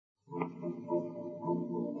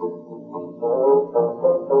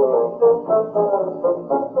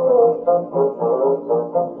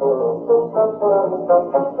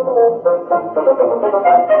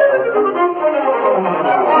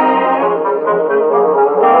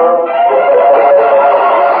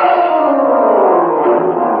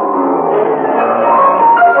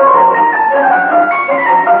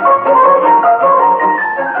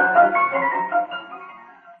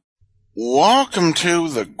Welcome to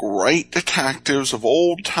the Great Detectives of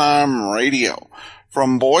Old Time Radio.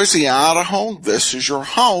 From Boise, Idaho, this is your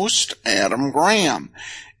host, Adam Graham.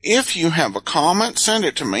 If you have a comment, send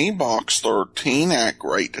it to me,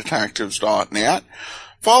 box13@greatdetectives.net.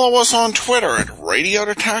 Follow us on Twitter at Radio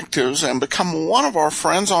Detectives and become one of our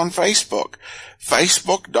friends on Facebook,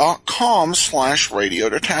 facebook.com/Radio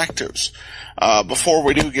Detectives. Before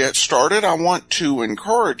we do get started, I want to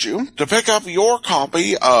encourage you to pick up your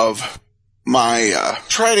copy of my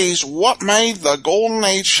treatise, What Made the Golden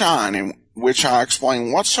Age Shine, in which I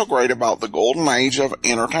explain what's so great about the golden age of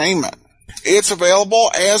entertainment. It's available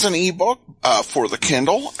as an ebook for the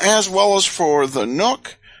Kindle, as well as for the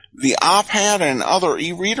Nook, the iPad, and other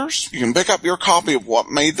e-readers. You can pick up your copy of What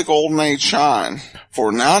Made the Golden Age Shine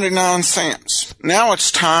for 99 cents. Now it's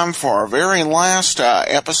time for our very last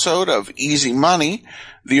episode of Easy Money.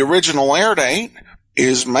 The original air date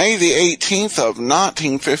is May the 18th of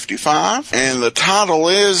 1955, and the title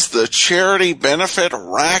is The Charity Benefit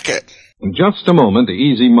Racket. In just a moment,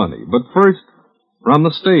 Easy Money. But first, from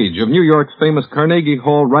the stage of New York's famous Carnegie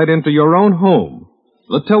Hall right into your own home,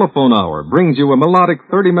 the Telephone Hour brings you a melodic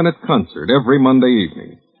 30-minute concert every Monday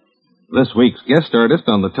evening. This week's guest artist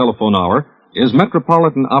on the Telephone Hour is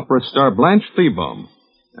Metropolitan Opera star Blanche Thiebaum,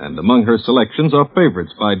 and among her selections are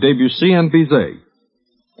favorites by Debussy and Bizet.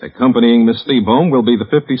 Accompanying Miss Thiebaum will be the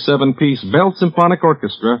 57-piece Bell Symphonic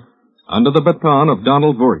Orchestra under the baton of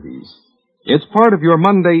Donald Voorhees. It's part of your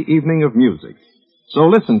Monday evening of music. So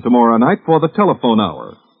listen tomorrow night for the Telephone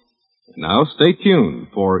Hour. Now stay tuned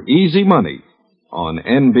for Easy Money on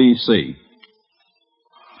NBC.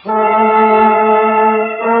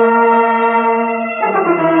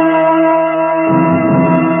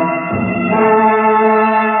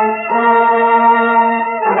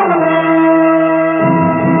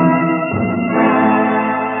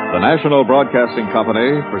 The National Broadcasting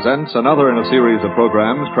Company presents another in a series of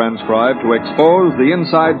programs transcribed to expose the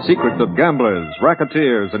inside secrets of gamblers,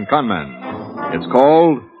 racketeers, and conmen. It's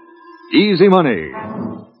called Easy Money.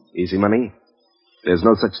 Easy money? There's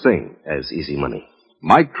no such thing as easy money.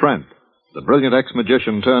 Mike Trent, the brilliant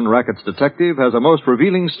ex-magician turned rackets detective, has a most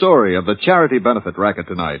revealing story of the charity benefit racket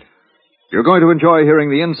tonight. You're going to enjoy hearing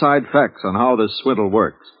the inside facts on how this swindle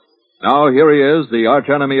works. Now, here he is, the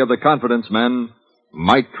archenemy of the confidence men,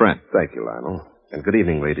 Mike Trent. Thank you, Lionel. And good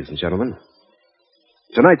evening, ladies and gentlemen.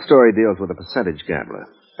 Tonight's story deals with a percentage gambler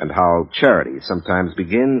and how charity sometimes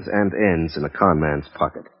begins and ends in a con man's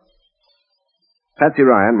pocket. Patsy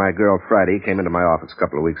Ryan, my girl Friday, came into my office a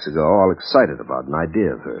couple of weeks ago, all excited about an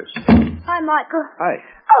idea of hers. Hi, Michael. Hi.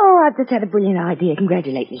 Oh, I've just had a brilliant idea.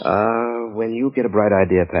 Congratulate me. When you get a bright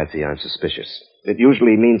idea, Patsy, I'm suspicious. It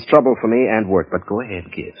usually means trouble for me and work, but go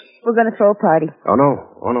ahead, give. We're going to throw a party. Oh,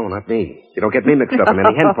 no, not me. You don't get me mixed up in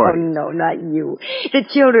any hen party. Oh, no, not you. The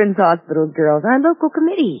Children's Hospital girls, our local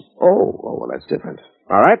committee. Oh, well, that's different.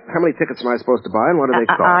 All right, how many tickets am I supposed to buy, and what do they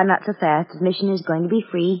cost? Not so fast. Admission is going to be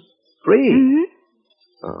free. Free? Mm-hmm.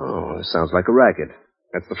 Oh, this sounds like a racket.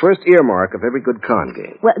 That's the first earmark of every good con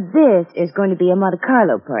game. Well, this is going to be a Monte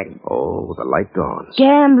Carlo party. Oh, the light dawns.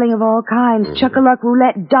 Gambling of all kinds. Chuck-a-luck,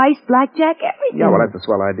 roulette, dice, blackjack, everything. Yeah, well, that's a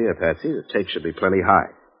swell idea, Patsy. The take should be plenty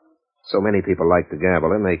high. So many people like to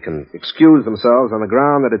gamble, and they can excuse themselves on the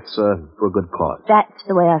ground that it's for a good cause. That's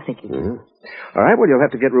the way I figured. Mm-hmm. All right, well, you'll have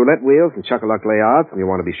to get roulette wheels and chuck-a-luck layouts, and you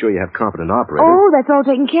want to be sure you have competent operators. Oh, that's all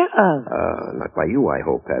taken care of. Not by you, I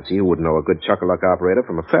hope, Patsy. You wouldn't know a good chuck-a-luck operator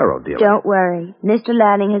from a faro dealer. Don't worry. Mr.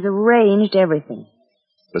 Lanning has arranged everything.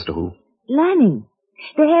 Mr. Who? Lanning,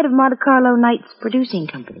 the head of Monte Carlo Nights Producing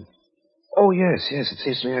Company. Oh, yes, it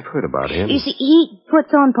seems to me I've heard about him. You see, he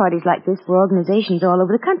puts on parties like this for organizations all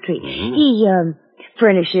over the country. Mm-hmm. He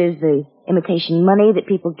furnishes the imitation money that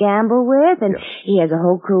people gamble with, and he has a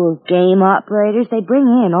whole crew of game operators. They bring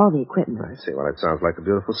in all the equipment. I see. Well, it sounds like a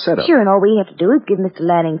beautiful setup. Sure, and all we have to do is give Mr.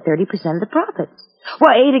 Lanning 30% of the profits.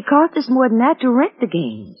 Why, it'd cost us more than that to rent the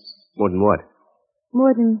games. More than what?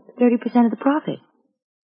 More than 30% of the profit.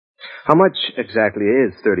 How much exactly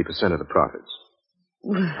is 30% of the profits?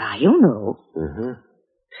 I don't know. Mm-hmm.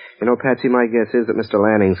 You know, Patsy, my guess is that Mr.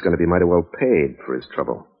 Lanning's going to be mighty well paid for his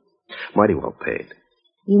trouble. Mighty well paid.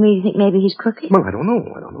 You mean you think maybe he's crooked? Well, I don't know.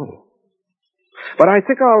 But I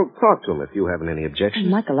think I'll talk to him if you haven't any objections.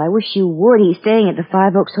 Michael, I wish you would. He's staying at the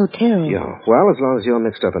Five Oaks Hotel. Yeah, well, as long as you're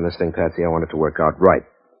mixed up in this thing, Patsy, I want it to work out right.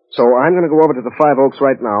 So I'm going to go over to the Five Oaks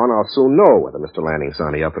right now, and I'll soon know whether Mr. Lanning's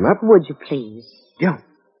on the up and up. Would you please? Yeah.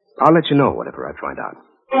 I'll let you know whatever I find out.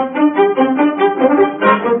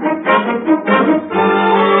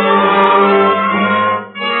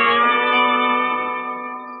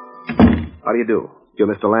 How do you do? You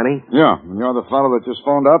Mr. Lanning? Yeah, and you're the fellow that just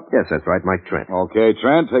phoned up? Yes, that's right, Mike Trent. Okay,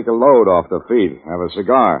 Trent, take a load off the feet. Have a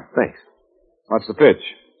cigar. Thanks. What's the pitch?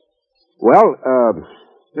 Well,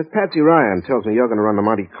 Miss Patsy Ryan tells me you're going to run the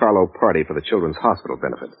Monte Carlo party for the Children's Hospital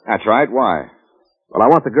benefit. That's right. Why? Well, I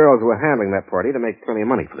want the girls who are handling that party to make plenty of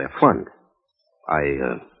money for their fund.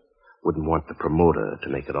 I wouldn't want the promoter to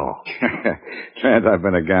make it all. Trent, I've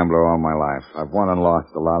been a gambler all my life. I've won and lost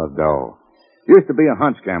a lot of dough. Used to be a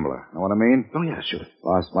hunch gambler. Know what I mean? Oh, yeah, sure.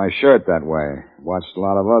 Lost my shirt that way. Watched a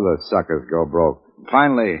lot of other suckers go broke.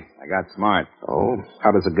 Finally, I got smart. Oh?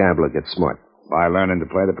 How does a gambler get smart? By learning to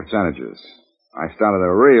play the percentages. I started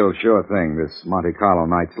a real sure thing, this Monte Carlo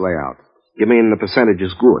night's layout. You mean the percentage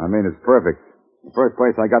is good? I mean, it's perfect. In the first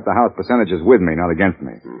place, I got the house percentages with me, not against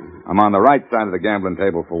me. I'm on the right side of the gambling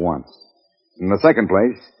table for once. In the second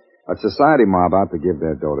place, a society mob out to give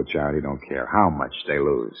their dough to charity don't care how much they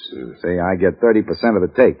lose. Say I get 30% of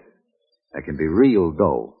the take. That can be real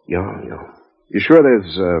dough. Yeah. You sure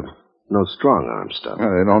there's no strong arm stuff?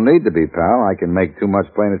 Well, they don't need to be, pal. I can make too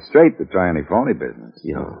much playing it straight to try any phony business.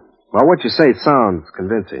 Yeah. Well, what you say sounds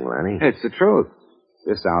convincing, Lanny. It's the truth.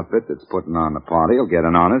 This outfit that's putting on the party will get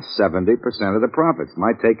an honest 70% of the profits.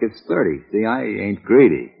 My take is 30. See, I ain't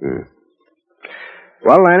greedy.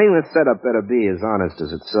 Well, Lanny, this setup better be as honest as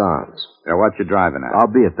it sounds. Now, what you driving at? I'll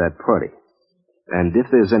be at that party. And if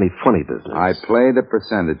there's any funny business... I play the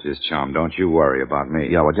percentages, chum. Don't you worry about me.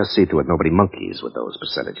 Yeah, well, just see to it nobody monkeys with those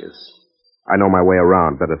percentages. I know my way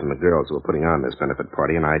around better than the girls who are putting on this benefit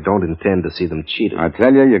party, and I don't intend to see them cheated. I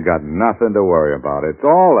tell you, you got nothing to worry about. It's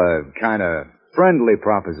all a kind of friendly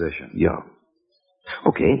proposition. Yeah.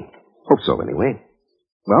 Okay. Hope so, anyway.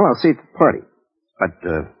 Well, I'll see you at the party. But,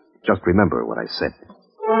 just remember what I said.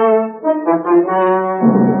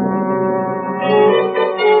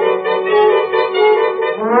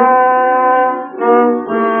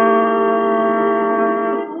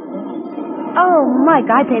 Oh, Mike,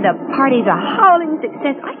 I'd say the party's a howling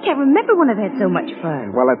success. I can't remember when I've had so much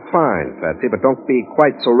fun. Well, that's fine, Patsy, but don't be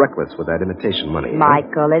quite so reckless with that imitation money.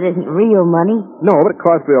 Michael, it isn't real money. No, but it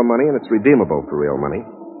costs real money, and it's redeemable for real money.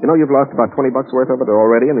 You know, you've lost about $20 worth of it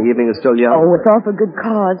already, and the evening is still young. Oh, it's all for good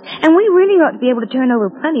cause. And we really ought to be able to turn over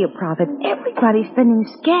plenty of profits. Everybody's spending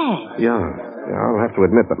scad. Yeah, I'll have to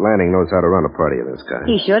admit that Lanning knows how to run a party of this kind.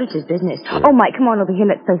 He should. It's his business. Yeah. Oh, Mike, come on over here.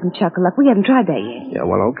 Let's play some chuck-a-luck. We haven't tried that yet. Yeah,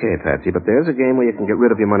 well, okay, Patsy, but there's a game where you can get rid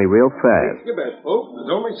of your money real fast. You bet, folks. There's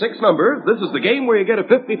only 6 numbers. This is the game where you get a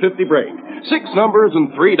 50-50 break. 6 numbers and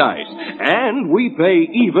 3 dice. And we pay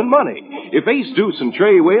even money. If ace, deuce, and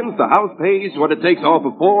trey wins, the house pays what it takes off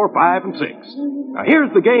of 4, 5, and 6. Now, here's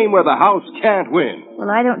the game where the house can't win. Well,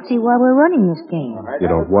 I don't see why we're running this game. You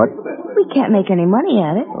don't what? We can't make any money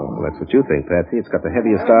at it. Oh, well, that's what you think, Patsy. It's got the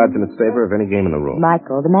heaviest odds in its favor of any game in the room.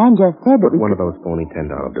 Michael, the man just said that Put one of those phony $10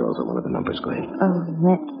 bills on one of the numbers, go ahead. Oh,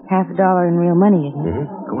 that's $50 in real money, isn't it?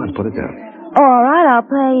 Go on, put it down. All right, I'll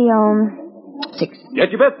play, 6.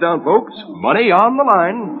 Get your bets down, folks. Money on the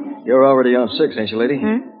line. You're already on 6, ain't you, lady?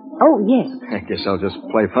 Oh, yes. I guess I'll just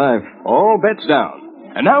play 5. All bets down.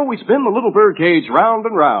 And now we spin the little bird cage round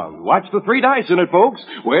and round. Watch the 3 dice in it, folks.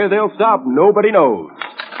 Where they'll stop, nobody knows.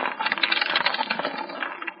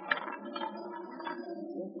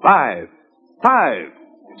 5, 5,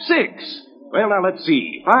 6. Well, now let's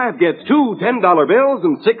see. 5 gets 2 $10 bills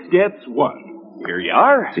and 6 gets 1. Here you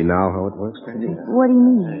are. See now how it works, Patsy? What do you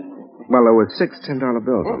mean? Well, there were 6 $10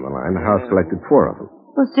 bills on the line. The house collected 4 of them.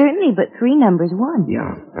 Well, certainly, but 3 numbers won.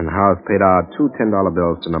 Yeah, and the house paid out 2 $10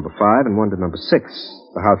 bills to number 5 and 1 to number 6.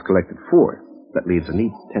 The house collected 4. That leaves a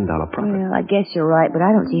neat $10 profit. Well, I guess you're right, but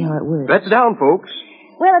I don't see how it works. Bets down, folks.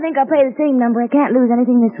 Well, I think I'll play the same number. I can't lose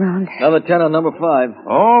anything this round. Another 10 on number 5.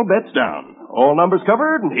 All bets down. All numbers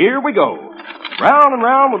covered, and here we go. Round and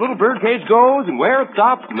round the little birdcage goes, and where it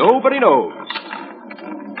stops, nobody knows.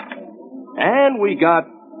 And we got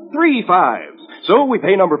 3 5s. So we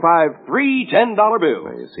pay number 5 3 $10 bills.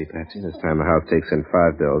 Well, you see, Patsy, this time the house takes in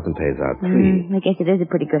 5 bills and pays out 3. I guess it is a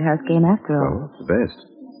pretty good house game after all. Well, it's the best.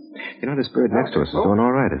 You know, this bird next to us is doing all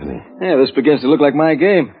right, isn't he? Yeah, this begins to look like my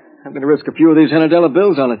game. I'm going to risk a few of these $100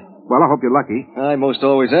 bills on it. Well, I hope you're lucky. I most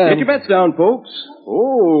always am. Get your bets down, folks.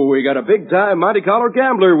 Oh, we got a big-time Monte Carlo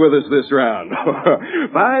gambler with us this round.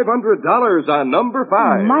 $500 on number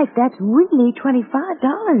 5. Mike, that's really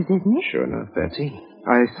 $25, isn't it? Sure enough, Patsy.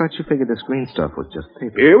 I thought you figured this green stuff was just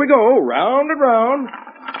paper. Here we go, round and round.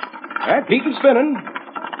 That keeps it spinning.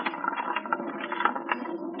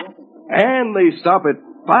 And they stop at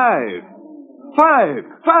 5. 5.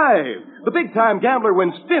 The big-time gambler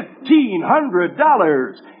wins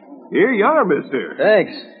 $1,500. Here you are, mister.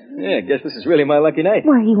 Thanks. Yeah, I guess this is really my lucky night.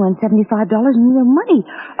 Why, he won $75 in real money.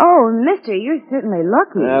 Oh, mister, you're certainly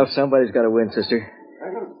lucky. Well, somebody's got to win, sister.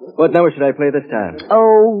 What number should I play this time?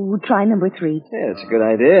 Oh, try number 3. Yeah, it's a good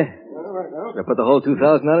idea. Should I put the whole 2,000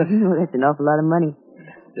 on it? Oh, that's an awful lot of money.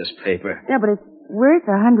 Just paper. Yeah, but it's worth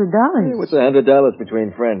 $100. Hey, what's $100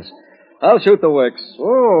 between friends? I'll shoot the works.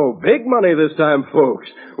 Oh, big money this time, folks.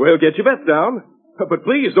 We'll get your bets down. But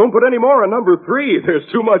please don't put any more on number 3. There's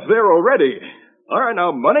too much there already. All right,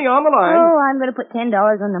 now, money on the line. Oh, I'm going to put $10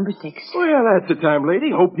 on number 6. Well, that's the time,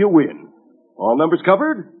 lady. Hope you win. All numbers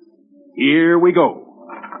covered? Here we go.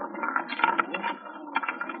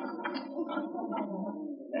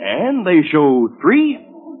 And they show 3,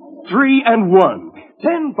 3, and 1.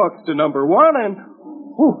 $10 to number 1 and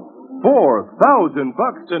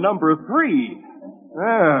 $4,000 to number 3.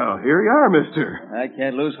 Well, here you are, mister. I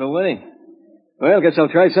can't lose for winning. Well, guess I'll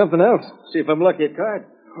try something else. See if I'm lucky at cards.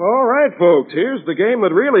 All right, folks, here's the game that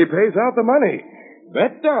really pays out the money.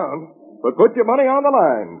 Bet down, but put your money on the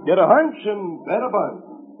line. Get a hunch and bet a bunch.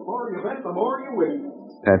 The more you bet, the more you win.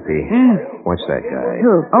 Patsy, watch that guy.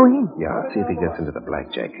 Who? Oh, him. Yeah, see if he gets into the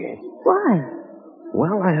blackjack game. Why?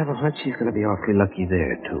 Well, I have a hunch he's going to be awfully lucky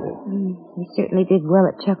there, too. He certainly did well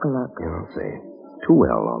at Chuck-a-Luck. Yeah, I'll say. Too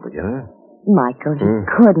well altogether. Michael, he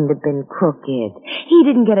couldn't have been crooked. He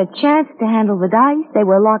didn't get a chance to handle the dice. They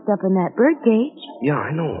were locked up in that birdcage. Yeah, I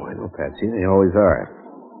know, Patsy. They always are.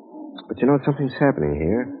 But you know, something's happening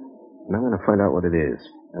here. And I'm going to find out what it is.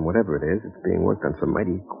 And whatever it is, it's being worked on some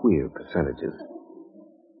mighty queer percentages.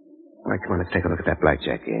 All right, come on, let's take a look at that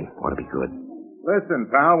blackjack game. Ought to be good. Listen,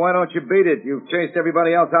 pal, why don't you beat it? You've chased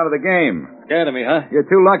everybody else out of the game. Scared of me, huh? You're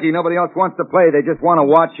too lucky. Nobody else wants to play. They just want to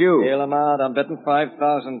watch you. Deal 'em out. I'm betting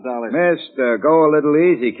 $5,000. Mister, go a little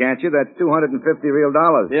easy, can't you? That's $250 real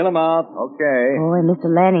dollars. Deal 'em out. Okay. Oh, and Mr.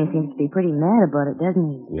 Lanning seems to be pretty mad about it, doesn't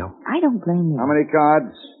he? Yeah. I don't blame him. How many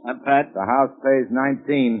cards? I'm Pat. The house pays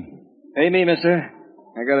 19. Pay me, mister.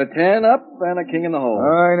 I got a 10 up and a king in the hole.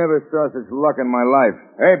 I never saw such luck in my life.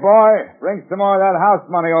 Hey, boy, bring some more of that house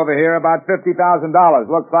money over here, about $50,000.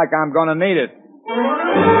 Looks like I'm going to need it.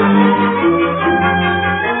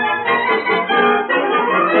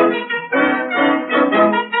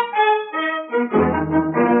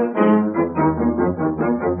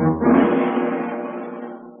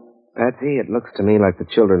 Patsy, it looks to me like the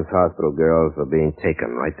children's hospital girls are being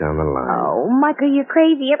taken right down the line. Oh, Michael, you're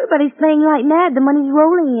crazy. Everybody's playing like mad. The money's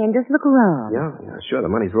rolling in. Just look around. Yeah, sure. The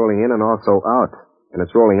money's rolling in and also out. And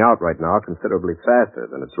it's rolling out right now considerably faster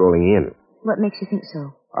than it's rolling in. What makes you think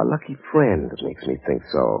so? Our lucky friend makes me think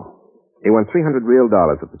so. He won $300 real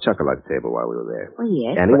at the Chuck-a-Luck table while we were there. Oh,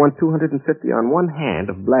 yes. And he won $250 on one hand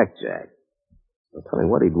of blackjack. I'll tell him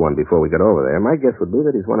what he'd won before we got over there. My guess would be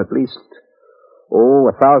that he's won at least,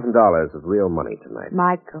 $1,000 of real money tonight.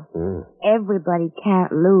 Michael, everybody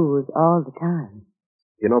can't lose all the time.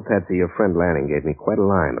 You know, Patsy, your friend Lanning gave me quite a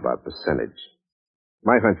line about percentage.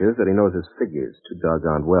 My hunch is that he knows his figures too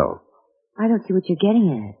doggone well. I don't see what you're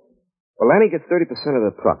getting at. Well, Lanning gets 30% of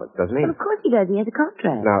the profit, doesn't he? Well, of course he does. He has a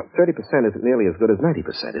contract. Now, 30% isn't nearly as good as 90%,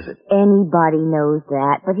 is it? Anybody knows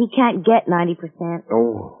that, but he can't get 90%.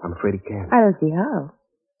 Oh, I'm afraid he can't. I don't see how.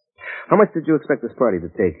 How much did you expect this party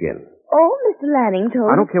to take in? Oh, Mr. Lanning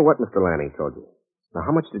told I don't care what Mr. Lanning told you. Now,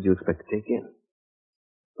 how much did you expect to take in?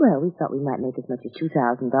 Well, we thought we might make as much as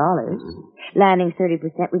 $2,000. Lanning's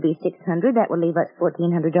 30% would be $600. That would leave us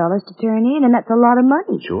 $1,400 to turn in, and that's a lot of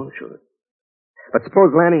money. Sure. But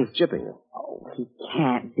suppose Lanning's chipping him. Oh, he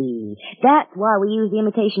can't be. That's why we use the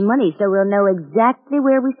imitation money, so we'll know exactly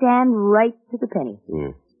where we stand right to the penny.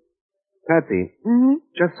 Patsy,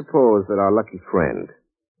 just suppose that our lucky friend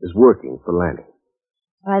is working for Lanning.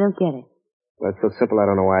 I don't get it. Well, it's so simple I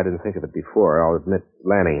don't know why I didn't think of it before. I'll admit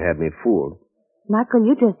Lanning had me fooled. Michael,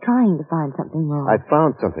 you're just trying to find something wrong. I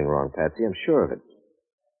found something wrong, Patsy. I'm sure of it.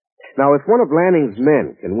 Now, if one of Lanning's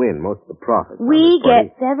men can win most of the profit... We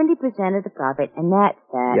get 70% of the profit, and that's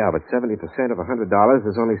that. Yeah, but 70% of $100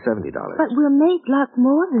 is only $70. But we'll make lots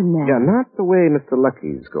more than that. Yeah, not the way Mr.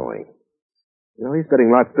 Lucky's going. You know, he's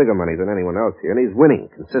betting lots bigger money than anyone else here, and he's winning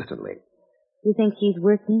consistently. You think he's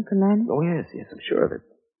working for Lanning? Oh, yes, I'm sure of it.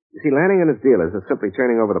 You see, Lanning and his dealers are simply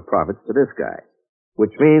turning over the profits to this guy,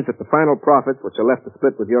 which means that the final profits which are left to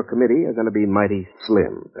split with your committee are going to be mighty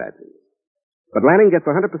slim, Patsy. But Lanning gets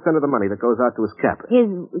 100% of the money that goes out to his capper. His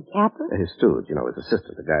capper? His stooge, you know, his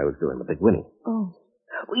assistant, the guy who's doing the big winning. Oh.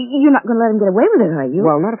 Well, you're not going to let him get away with it, are you?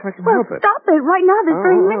 Well, not if I can help it. Stop it right now, this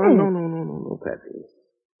very minute. No, Patsy.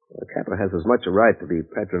 The capper has as much a right to be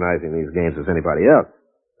patronizing these games as anybody else.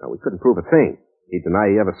 Now, we couldn't prove a thing. He'd deny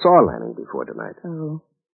he ever saw Lanning before tonight. Oh.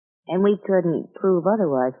 And we couldn't prove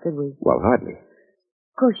otherwise, could we? Well, hardly.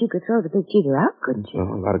 Of course, you could throw the big cheater out, couldn't you?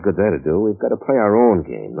 Well, a lot of good that'd do. We've got to play our own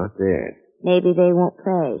game, not theirs. Maybe they won't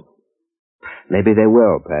play. Maybe they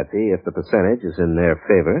will, Patsy, if the percentage is in their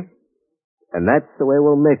favor. And that's the way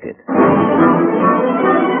we'll make it.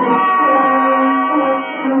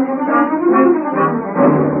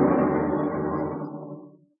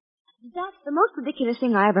 That's the most ridiculous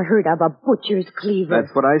thing I ever heard of, a butcher's cleaver.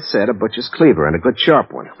 That's what I said, a butcher's cleaver, and a good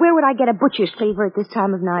sharp one. Where would I get a butcher's cleaver at this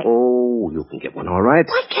time of night? Oh, you can get one all right.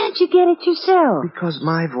 Why can't you get it yourself? Because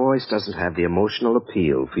my voice doesn't have the emotional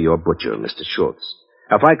appeal for your butcher, Mr. Schultz.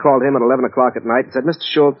 Now, if I called him at 11 o'clock at night and said, Mr.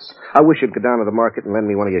 Schultz, I wish you'd go down to the market and lend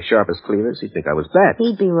me one of your sharpest cleavers, he'd think I was bad.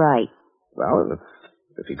 He'd be right. Well,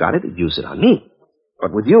 if he got it, he'd use it on me.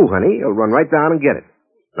 But with you, honey, he'll run right down and get it.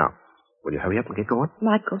 Now, will you hurry up and get going?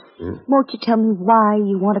 Michael, won't you tell me why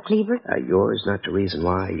you want a cleaver? Yours, not the reason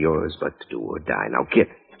why. Yours, but to do or die. Now, kid.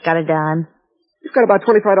 Got a dime. You've got about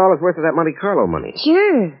 $25 worth of that Monte Carlo money.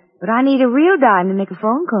 Sure, but I need a real dime to make a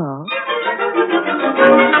phone call.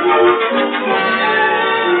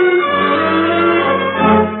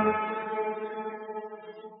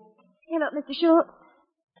 Hello, Mr. Schultz.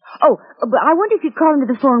 Oh, but I wonder if you'd call him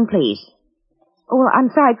to the phone, please. Oh, well, I'm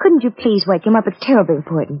sorry. Couldn't you please wake him up? It's terribly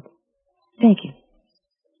important. Thank you.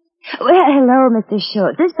 Well, hello, Mr.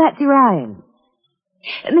 Schultz. This is Patsy Ryan.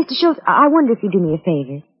 Mr. Schultz, I wonder if you'd do me a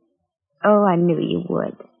favor. Oh, I knew you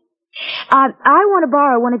would. I want to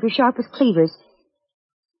borrow one of your sharpest cleavers.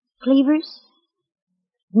 Cleavers?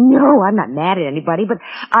 No, I'm not mad at anybody, but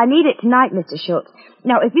I need it tonight, Mr. Schultz.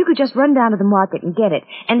 Now, if you could just run down to the market and get it,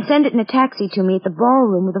 and send it in a taxi to me at the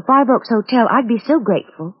ballroom of the Five Oaks Hotel, I'd be so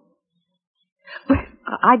grateful. But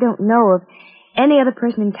I don't know of any other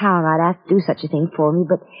person in town I'd ask to do such a thing for me,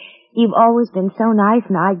 but you've always been so nice,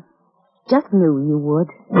 and I just knew you would.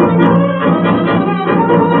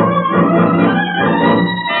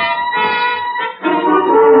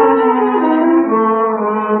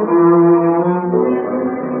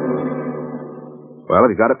 Well,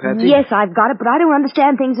 have you got it, Patsy? Yes, I've got it, but I don't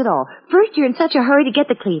understand things at all. First, you're in such a hurry to get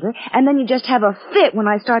the cleaver, and then you just have a fit when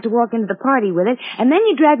I start to walk into the party with it, and then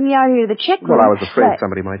you drag me out here to the check room. Well, I was afraid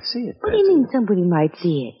somebody might see it, Patsy. What do you mean somebody might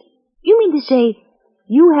see it? You mean to say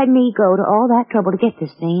you had me go to all that trouble to get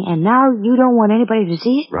this thing, and now you don't want anybody to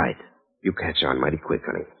see it? Right. You catch on mighty quick,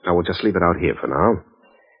 honey. Now, we'll just leave it out here for now.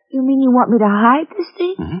 You mean you want me to hide this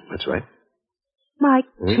thing? That's right. Mike,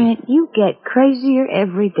 Trent, you get crazier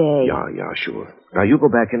every day. Yeah, sure. Now, you go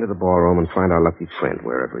back into the ballroom and find our lucky friend,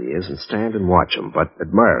 wherever he is, and stand and watch him, but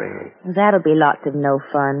admire him. That'll be lots of no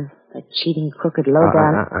fun. A cheating, crooked,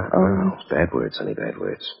 lowdown. No. Bad words, honey, bad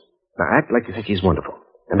words. Now, act like you think he's wonderful.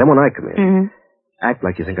 And then when I come in, act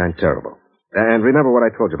like you think I'm terrible. And remember what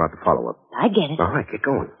I told you about the follow-up. I get it. All right, get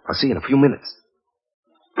going. I'll see you in a few minutes.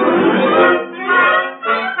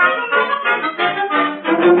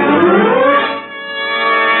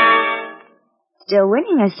 Still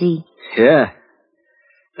winning, I see. Yeah.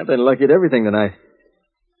 I've been lucky at everything tonight.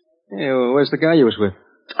 Hey, where's the guy you was with?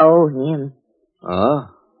 Oh, him. Oh?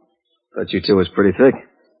 Thought you two was pretty thick.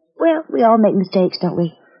 Well, we all make mistakes, don't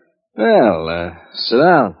we? Well, sit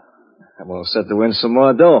down. I'm all set to win some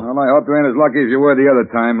more dough. Well, I hope you ain't as lucky as you were the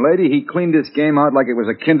other time, lady. He cleaned this game out like it was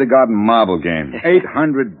a kindergarten marble game.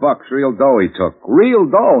 $800 real dough he took. Real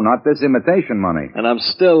dough, not this imitation money. And I'm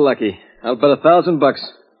still lucky. I'll bet $1,000.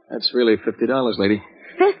 That's really $50, lady.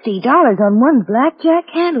 $50 on one blackjack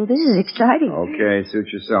handle. This is exciting. Okay, suit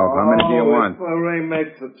yourself. How many do you want? The rain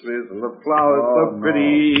makes the trees and the flowers so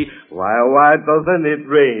pretty. Why doesn't it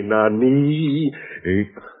rain on me?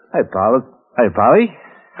 Hey, Polly. Hey, Polly.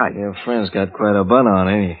 Hi. Your friend's got quite a bun on,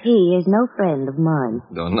 ain't he? He is no friend of mine.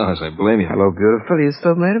 Don't know as I blame you. Hello, beautiful. You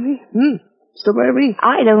still mad at me? Still mad at me?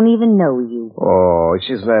 I don't even know you. Oh,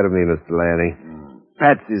 she's mad at me, Mr. Lanny.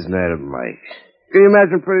 Patsy's mad at Mike. Can you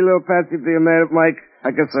imagine pretty little Patsy being mad at Mike? I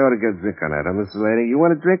guess I ought to get a drink on that, huh, Mr. Lanny? You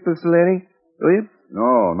want a drink, Mr. Lanny? Will you?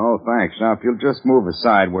 No, thanks. Now, if you'll just move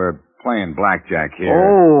aside, we're playing blackjack here.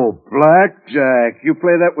 Oh, blackjack. You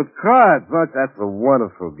play that with cards. Oh, that's a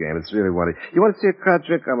wonderful game. It's really wonderful. You want to see a card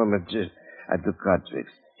trick? I'm a magician. I do card tricks.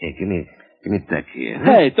 Hey, give me a deck here.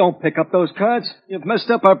 Hey, don't pick up those cards. You've messed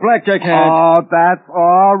up our blackjack hand. Oh, that's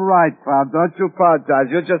all right, pal. Don't you apologize.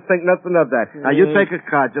 You just think nothing of that. Now, you take a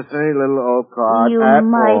card, just any little old card. You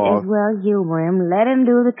might as well humor him. Let him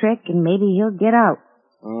do the trick, and maybe he'll get out.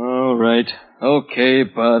 All right. Okay,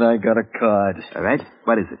 bud, I got a card. All right?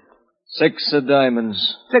 What is it? 6 of diamonds.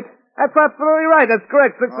 6. That's absolutely right. That's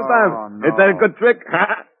correct. 6 of diamonds. No. Ain't that a good trick?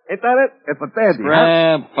 Ain't that it? It's a dandy, huh?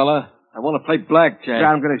 Scram, fella. I want to play blackjack.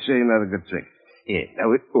 Yeah, I'm going to show you another good trick. Here.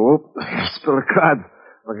 Now, spill a card.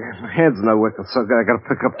 Okay, my hand's not working so good. I got to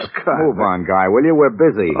pick up the card. Move on, guy, will you? We're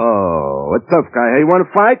busy. Oh, what's up, guy? Hey, you want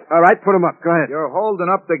to fight? All right, put him up. Go ahead. You're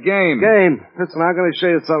holding up the game. Game. Listen, I'm going to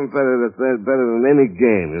show you something better than any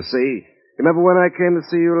game, you see? You remember when I came to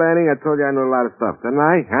see you, Lanning? I told you I knew a lot of stuff, didn't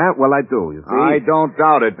I? Huh? Well, I do, you see. I don't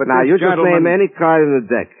doubt it, but Now, this you just gentleman... name any card in the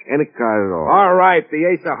deck. Any card at all. All right, the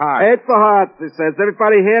ace of hearts. Ace of hearts, he says.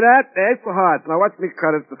 Everybody hear that? The ace of hearts. Now, watch me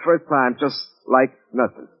cut it the first time, just like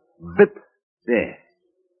nothing. Zip. There.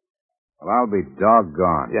 Well, I'll be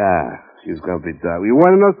doggone. Yeah, she's gonna be done. You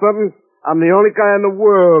want to know something? I'm the only guy in the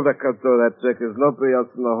world that can throw that trick. There's nobody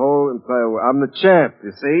else in the whole entire world. I'm the champ,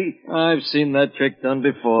 you see? I've seen that trick done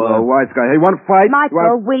before. Oh, wise guy. Hey, you want to fight?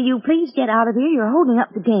 Michael, will you please get out of here? You're holding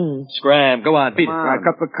up the game. Scram, go on, beat it. I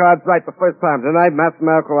cut the cards right the first time. Tonight,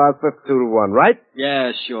 mathematical odds 52-1, right?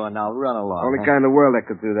 Yeah, sure. Now run along. Only guy in the world that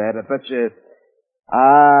could do that. I bet you...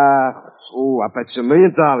 I bet you $1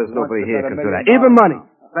 million nobody here can do that. Even money.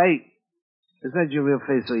 Hey, is that your real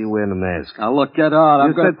face or you wearing a mask? Now look, get out.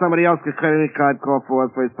 You said somebody else could cut any card call for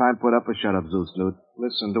us first time. Put up or shut up, Zeus Snoot.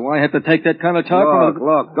 Listen, do I have to take that kind of talk?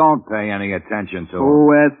 Look, don't pay any attention to him.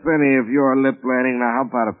 Oh, ask any of your lip Lanning. Now, how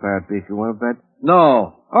about a parrot beef? You want to bet?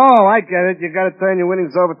 No. Oh, I get it. You got to turn your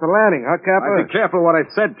winnings over to Lanning, huh, Capper? I'd be careful what I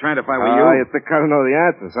said, Trent, if I were you. You think I don't know the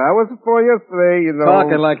answers. I wasn't for yesterday, you know.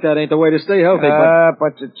 Talking like that ain't the way to stay healthy, but...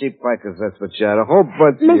 bunch of cheap bikers, that's what you had. A whole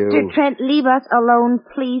bunch of you. Mr. Trent, leave us alone,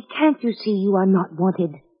 please. Can't you see you are not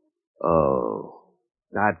wanted? Oh,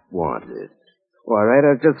 not wanted. All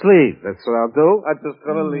right, I'll just leave. That's what I'll do. I'm just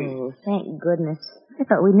gonna leave. Oh, thank goodness. I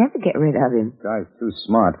thought we'd never get rid of him. Guy's too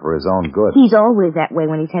smart for his own good. He's always that way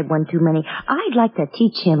when he's had one too many. I'd like to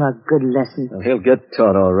teach him a good lesson. Well, he'll get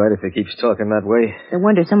taught all right if he keeps talking that way. No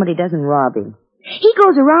wonder somebody doesn't rob him. He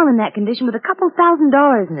goes around in that condition with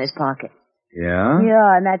 $2,000 in his pocket. Yeah?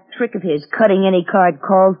 Yeah, and that trick of his, cutting any card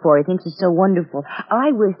called for, he thinks is so wonderful.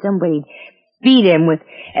 I wish somebody'd beat him with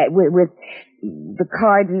the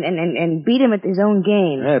cards and beat him at his own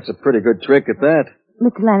game. That's a pretty good trick at that.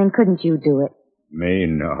 Mr. Lanning, couldn't you do it? Me?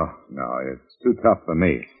 No, it's too tough for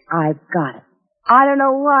me. I've got it. I don't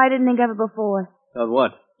know why I didn't think of it before. Of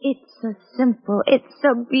what? It's so simple. It's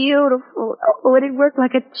so beautiful. Oh, it'd work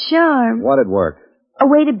like a charm. What'd work? A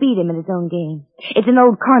way to beat him in his own game. It's an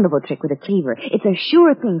old carnival trick with a cleaver. It's a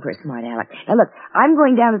sure thing for a smart aleck. Now, look, I'm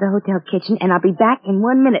going down to the hotel kitchen, and I'll be back in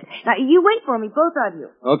 1 minute. Now, you wait for me, both of you.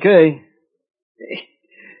 Okay.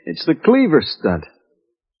 It's the cleaver stunt.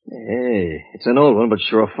 Hey, it's an old one, but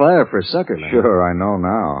sure fire for a sucker now. Sure, I know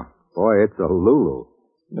now. Boy, it's a Lulu.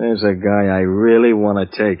 There's a guy I really want to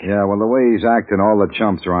take. Yeah, well, the way he's acting, all the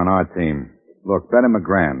chumps are on our team. Look, bet him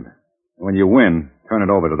 $1,000. When you win, turn it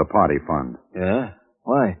over to the party fund. Yeah?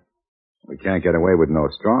 Why? We can't get away with no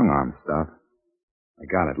strong-arm stuff. I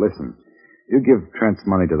got it. Listen, you give Trent's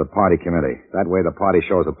money to the party committee. That way the party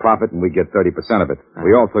shows a profit and we get 30% of it.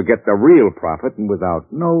 We also get the real profit and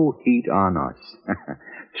without no heat on us.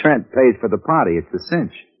 Trent pays for the party. It's a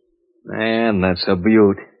cinch. Man, that's a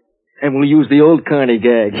beaut. And we'll use the old Carney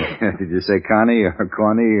gag. Did you say Connie or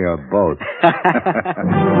Corny or both?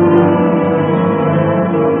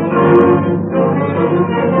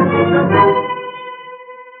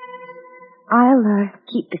 I'll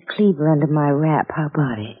keep the cleaver under my wrap. How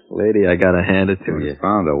about it? Lady, I gotta hand it to you. It's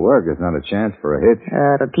bound to work. There's not a chance for a hitch.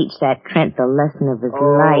 It'll teach that Trent the lesson of his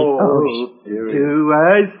life. Do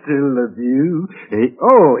I still love you? Hey,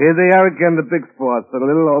 here they are again, the big sports, and a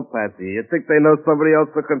little old Patsy. You think they know somebody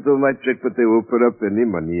else that can do my trick, but they won't put up any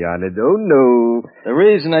money on it. Oh, no. The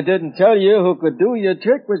reason I didn't tell you who could do your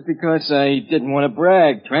trick was because I didn't want to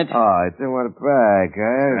brag, Trent. I didn't want to brag,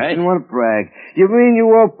 huh? Right. Didn't want to brag. You mean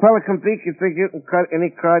you old Pelican Beak, you think you can cut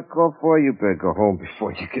any card call for? You better go home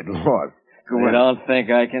before you get lost. I don't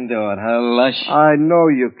think I can do it, huh, Lush? I know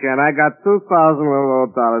you can. I got $2,000 little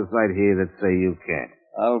old dollars right here that say you can't.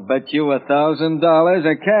 I'll bet you $1,000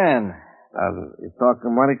 I can. You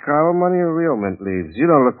talking Monte Carlo money or real mint leaves? You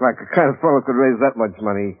don't look like the kind of fellow who could raise that much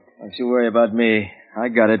money. Don't you worry about me. I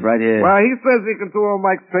got it right here. Well, he says he can do old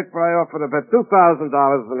Mike's trick, but I offered to bet $2,000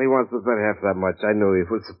 and he wants to bet half that much. I knew he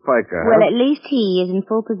was a piker, huh? Well, at least he is in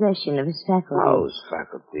full possession of his faculties. Oh, his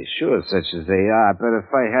faculties, sure, such as they are. But if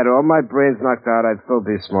I had all my brains knocked out, I'd still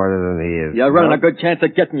be smarter than he is. You're running a good chance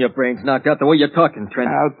of getting your brains knocked out the way you're talking,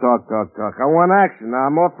 Trent. I'll talk. I want action. Now,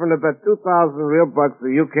 I'm offering to bet 2,000 real bucks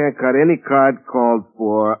that you can't cut any card called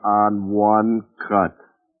for on one cut.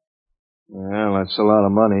 Well, that's a lot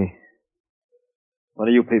of money. What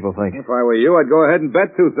do you people think? If I were you, I'd go ahead and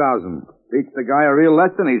bet 2,000. Teach the guy a real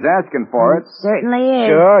lesson. He's asking for it. Certainly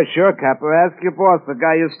is. Sure, Capper. Ask your boss, the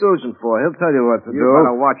guy you're stooging for. He'll tell you what to do. You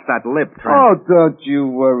better watch that lip, Trent. Oh, don't you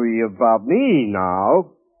worry about me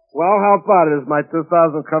now. Well, how about it? Is my 2,000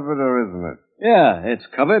 covered or isn't it? Yeah, it's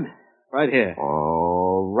covered. Right here.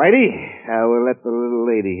 All righty. I will let the little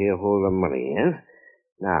lady here hold the money, eh?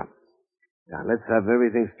 Now, Now, let's have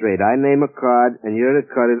everything straight. I name a card, and you're to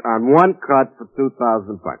cut it on one card for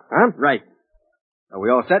 $2,000, huh? Right. Are we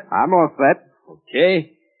all set? I'm all set.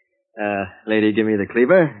 Okay. Lady, give me the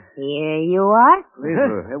cleaver. Here you are.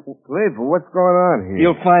 Cleaver, what's going on here?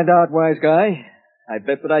 You'll find out, wise guy. I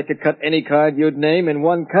bet that I could cut any card you'd name in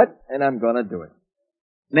one cut, and I'm gonna do it.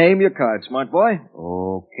 Name your card, smart boy.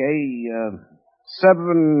 Okay,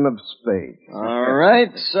 7 of spades. All right,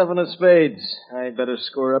 7 of spades. I'd better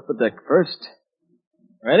score up the deck first.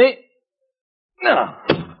 Ready? Now.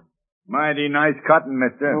 Mighty nice cutting,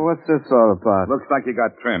 mister. Well, what's this all about? Looks like you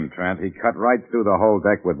got trimmed, Trent. He cut right through the whole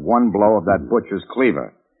deck with one blow of that butcher's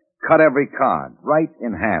cleaver. Cut every card, right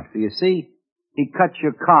in half. Do you see? He cut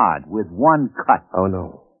your card with one cut. Oh,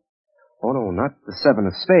 no. Oh, no, not the 7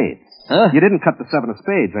 of spades. Huh? You didn't cut the 7 of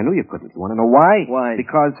spades. I knew you couldn't. You want to know why? Why?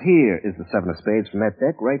 Because here is the 7 of spades from that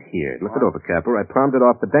deck right here. Look it over, Capper. I palmed it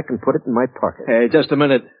off the deck and put it in my pocket. Hey, just a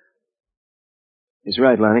minute. He's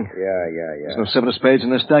right, Lanning. Yeah. There's no 7 of spades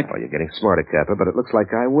in this deck. Oh, you're getting smarter, Capper, but it looks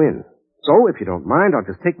like I win. So, if you don't mind, I'll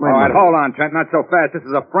just take my All right, money. hold on, Trent. Not so fast. This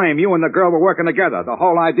is a frame. You and the girl were working together. The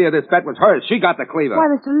whole idea of this bet was hers. She got the cleaver.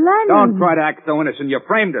 Why, Mr. Lanning. Don't try to act so innocent. You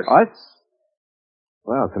framed us. Us?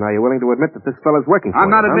 Well, so now you're willing to admit that this fellow's working for I'm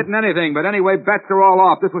you, not huh? admitting anything, but anyway, bets are all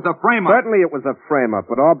off. This was a frame-up. Certainly it was a frame-up,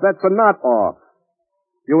 but all bets are not off.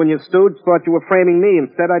 You and your stooge thought you were framing me.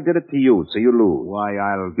 Instead, I did it to you, so you lose. Why,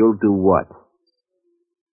 You'll do what?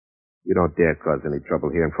 You don't dare cause any trouble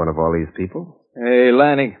here in front of all these people. Hey,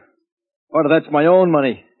 Lanning. Part of that's my own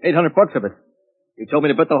money. $800 of it. You told me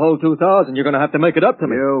to bet the whole 2,000. You're going to have to make it up to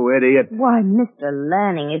me. You idiot. Why, Mr.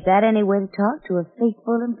 Lanning, is that any way to talk to a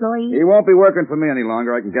faithful employee? He won't be working for me any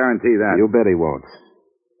longer, I can guarantee that. You bet he won't.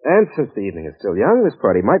 And since the evening is still young, this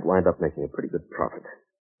party might wind up making a pretty good profit.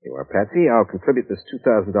 You are, Patsy. I'll contribute this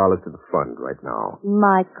 $2,000 to the fund right now.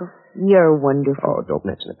 Michael, you're wonderful. Oh, don't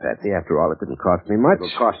mention it, Patsy. After all, it didn't cost me much.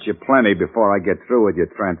 It'll cost you plenty before I get through with you,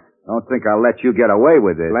 Trent. Don't think I'll let you get away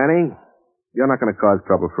with it. Lanning, you're not going to cause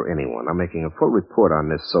trouble for anyone. I'm making a full report on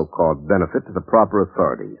this so-called benefit to the proper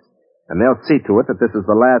authorities. And they'll see to it that this is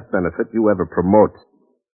the last benefit you ever promote.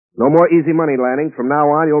 No more easy money, Lanning. From now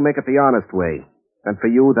on, you'll make it the honest way. And for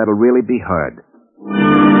you, that'll really be hard.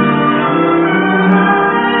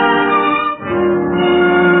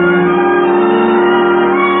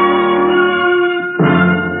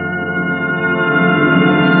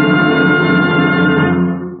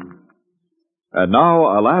 And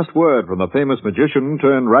now, a last word from the famous magician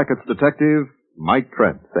turned rackets detective, Mike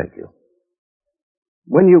Trent. Thank you.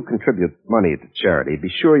 When you contribute money to charity, be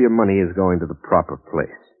sure your money is going to the proper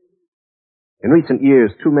place. In recent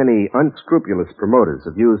years, too many unscrupulous promoters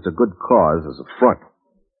have used a good cause as a front.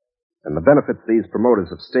 And the benefits these promoters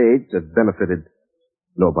have staged have benefited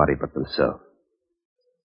nobody but themselves.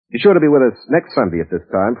 Be sure to be with us next Sunday at this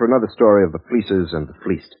time for another story of the fleecers and the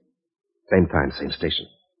fleeced. Same time, same station.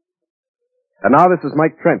 And now this is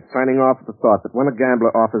Mike Trent signing off with the thought that when a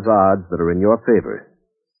gambler offers odds that are in your favor,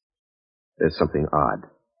 there's something odd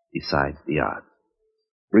besides the odds.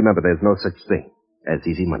 Remember, there's no such thing as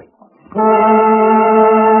easy money.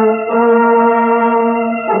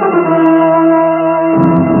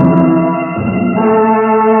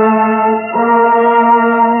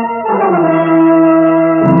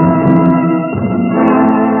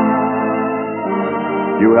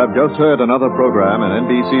 You have just heard another program in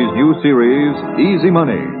NBC's new series, Easy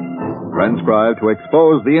Money, transcribed to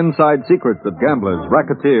expose the inside secrets of gamblers,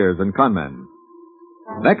 racketeers, and conmen.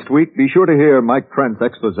 Next week, be sure to hear Mike Trent's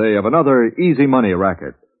expose of another Easy Money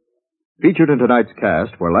racket. Featured in tonight's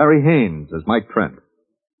cast were Larry Haynes as Mike Trent,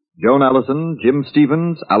 Joan Allison, Jim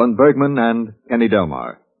Stevens, Alan Bergman, and Kenny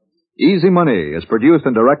Delmar. Easy Money is produced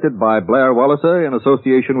and directed by Blair Walliser in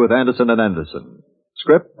association with Anderson and Anderson.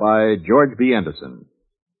 Script by George B. Anderson.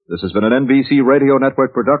 This has been an NBC Radio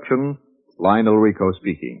Network production. Lionel Rico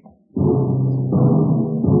speaking.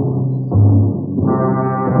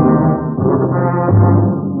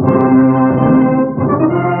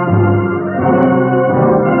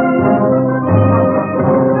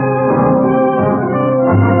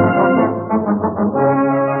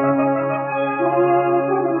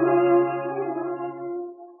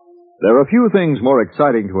 There are few things more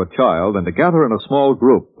exciting to a child than to gather in a small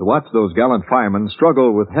group to watch those gallant firemen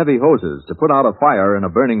struggle with heavy hoses to put out a fire in a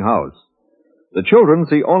burning house. The children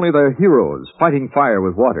see only their heroes fighting fire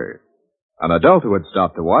with water. An adult who had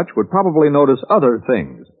stopped to watch would probably notice other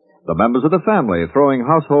things. The members of the family throwing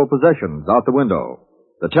household possessions out the window.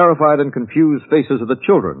 The terrified and confused faces of the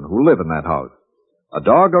children who live in that house. A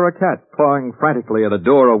dog or a cat clawing frantically at a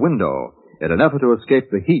door or window in an effort to escape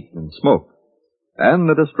the heat and smoke. And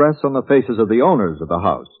the distress on the faces of the owners of the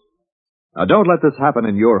house. Now, don't let this happen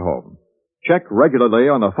in your home. Check regularly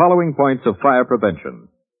on the following points of fire prevention.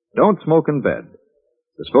 Don't smoke in bed.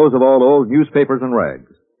 Dispose of all old newspapers and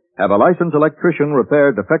rags. Have a licensed electrician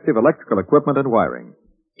repair defective electrical equipment and wiring.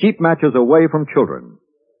 Keep matches away from children.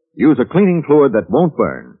 Use a cleaning fluid that won't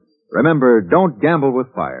burn. Remember, don't gamble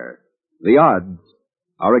with fire. The odds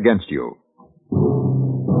are against you.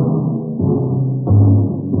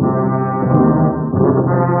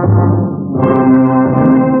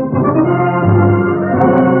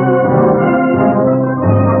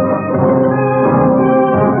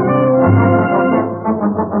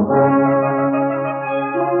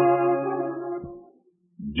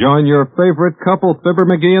 Join your favorite couple, Fibber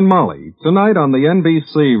McGee and Molly, tonight on the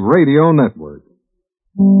NBC Radio Network.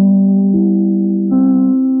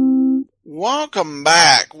 Welcome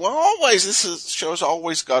back. Well, this show's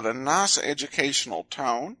always got a nice educational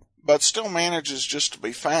tone, but still manages just to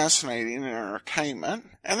be fascinating and entertainment.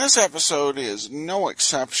 And this episode is no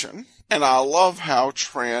exception. And I love how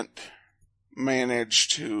Trent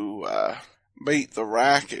managed to beat the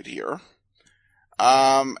Racket here.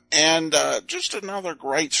 Just another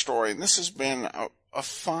great story. And this has been a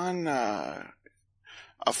fun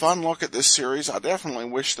look at this series. I definitely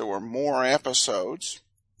wish there were more episodes,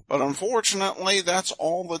 but unfortunately, that's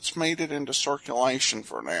all that's made it into circulation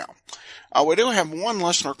for now. We do have one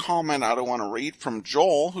listener comment I do want to read from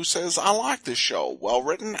Joel, who says, I like this show. Well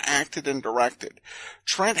written, acted, and directed.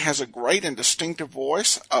 Trent has a great and distinctive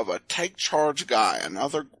voice of a take charge guy.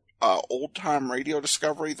 Another old-time radio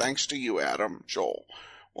discovery, thanks to you, Adam. Joel.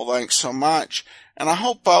 Well, thanks so much. And I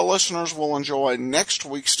hope listeners will enjoy next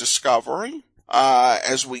week's discovery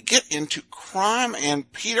as we get into Crime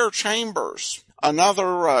and Peter Chambers,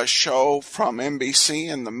 another show from NBC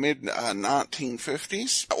in the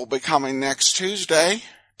mid-1950s. That will be coming next Tuesday.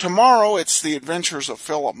 Tomorrow, it's the adventures of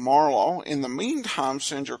Philip Marlowe. In the meantime,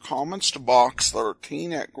 send your comments to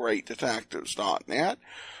box13@greatdetectives.net.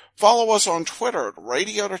 Follow us on Twitter at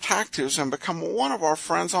Radio Detectives and become one of our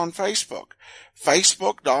friends on Facebook.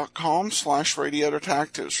 Facebook.com/Radio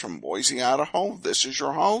Detectives. From Boise, Idaho, this is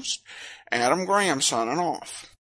your host, Adam Graham, signing off.